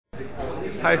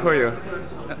Hi, who are you?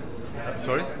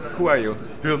 Sorry? Who are you?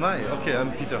 Who am I? Okay,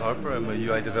 I'm Peter Harper. I'm a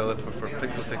UI developer for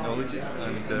Picsel Technologies,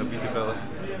 and we develop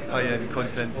high-end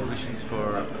content solutions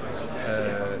for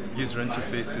user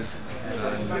interfaces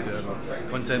and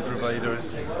content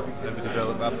providers. And we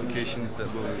develop applications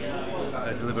that will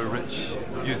deliver rich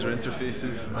user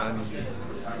interfaces and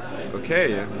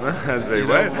Okay, that's very you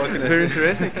know well. what can I Very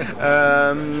say? interesting.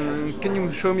 Can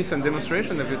you show me some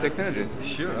demonstration of your technologies?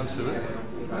 Sure, absolutely.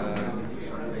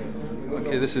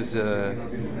 Okay, this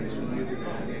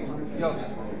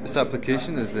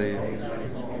application is a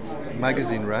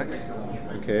magazine rack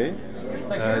Okay,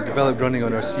 developed running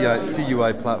on our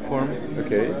CUI platform.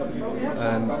 okay.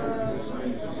 And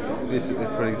basically,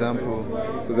 for example,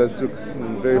 So that looks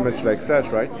very much like Flash,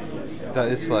 right? that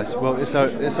is Flash. Well, it's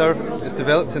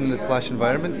developed in the Flash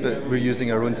environment, but we're using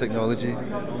our own technology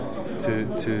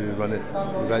to run it.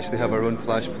 We actually have our own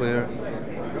Flash player.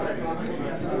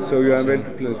 So you are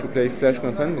able to play Flash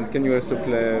content, but can you also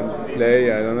play,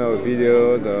 I don't know,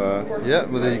 videos or... Yeah,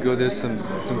 well there you go. There's some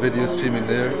video streaming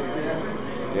there.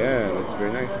 Yeah, that's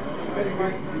very nice.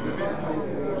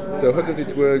 So how does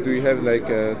it work? Do you have like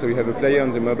so you have a player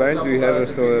on the mobile? Do you have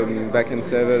also a backend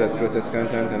server that processes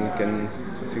content and can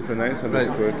synchronize? How does Right.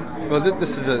 it work? Well,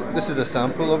 this is a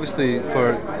sample. Obviously,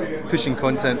 for pushing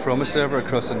content from a server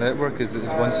across the network is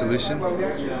one solution.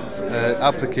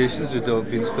 Applications would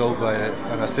be installed by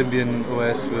an Symbian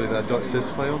OS with a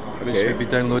 .sys file, which Okay. would be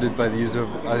downloaded by the user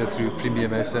either through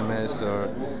premium SMS or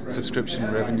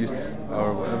subscription revenues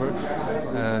or whatever.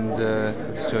 And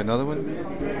I'll show another one.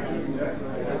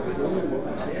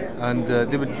 And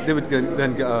they would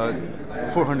then get a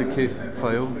 400k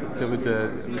file that would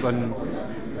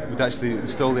would actually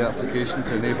install the application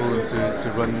to enable them to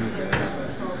run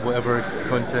whatever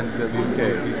content that we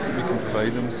can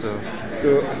provide them. So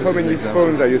How many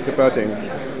phones are you supporting?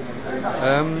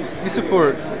 we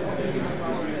support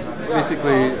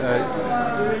basically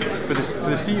for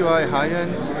the CUI high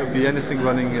end, it would be anything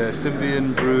running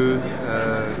Symbian, Brew,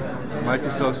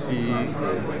 Microsoft CE.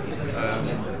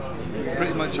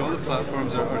 Pretty much all the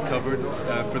platforms are covered.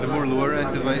 For the more lower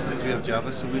end devices, we have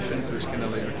Java solutions, which kind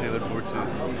of like are tailored more to,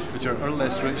 which are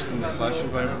less rich than the Flash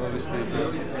environment, obviously,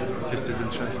 but just as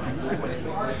interesting.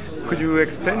 Could you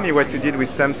explain me what you did with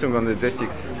Samsung on the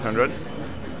J600?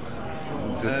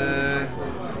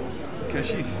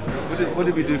 Kashif, what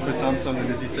did we do for Samsung in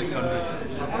the D600?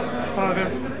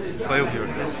 File viewer.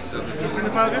 Yes. You see the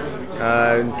file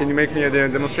viewer? Can you make me a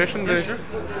demonstration? Yeah, sure.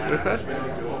 Very fast?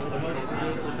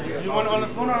 Do you want it on the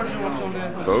phone or do you want it on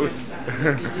the Both.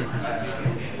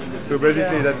 So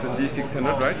basically that's a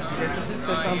D600, right? Yes, this is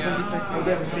the Samsung D600.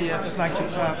 That's the flagship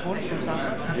phone from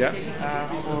Samsung. Yeah.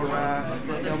 For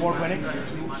the award-winning.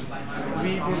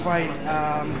 We provide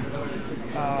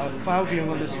file viewing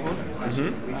on this phone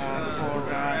for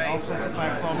all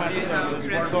specified formats. There's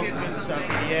Word documents,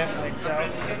 PDFs, Excel,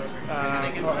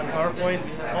 PowerPoint,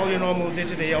 all your normal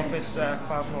day-to-day office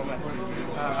file formats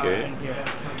in here.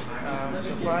 So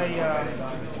if I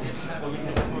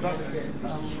hold up,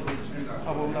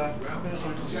 I will put this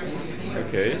onto the screen.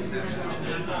 Okay.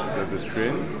 So the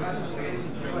screen.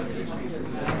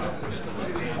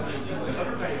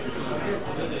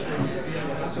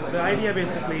 So the idea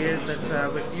basically is that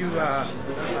if you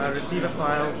receive a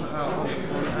file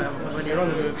when you're on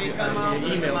the move via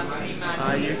email,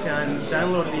 you can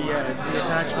download the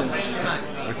attachments.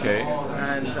 Okay.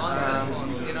 And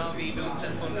we do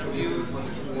cell phone reviews,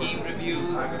 game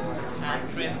reviews, and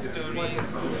trend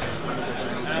stories.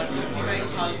 Around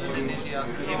 55,000 in India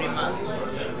every month.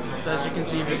 So as you can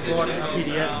see, we've got a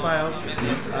PDF file,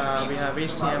 we have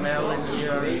HTML in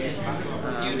here,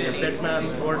 we have bitmap,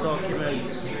 Word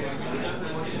documents,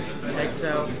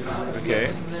 Excel. Okay.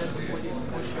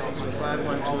 If I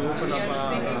want to open up a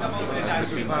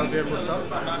file there,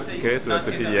 what's up? Okay, so that's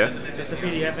a PDF. Just a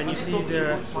PDF, and you see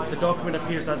there the document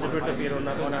appears as if it appeared on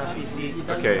our PC.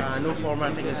 Okay. No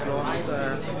formatting is lost.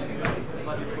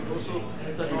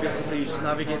 Basically, you just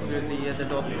navigate through the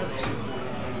document.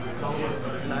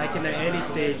 And I can at any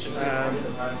stage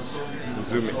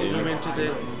zoom into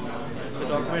the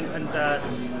document, and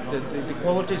the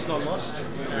quality is not lost.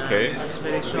 Okay. It's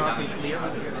very sharp and clear.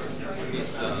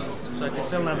 So I can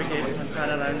still navigate and pan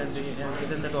around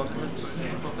within the document.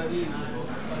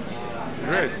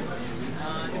 Great.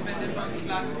 Dependent on the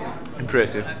platform.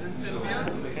 Impressive. As in Sylvia,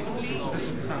 This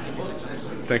is the Samsung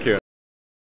D600. Thank you.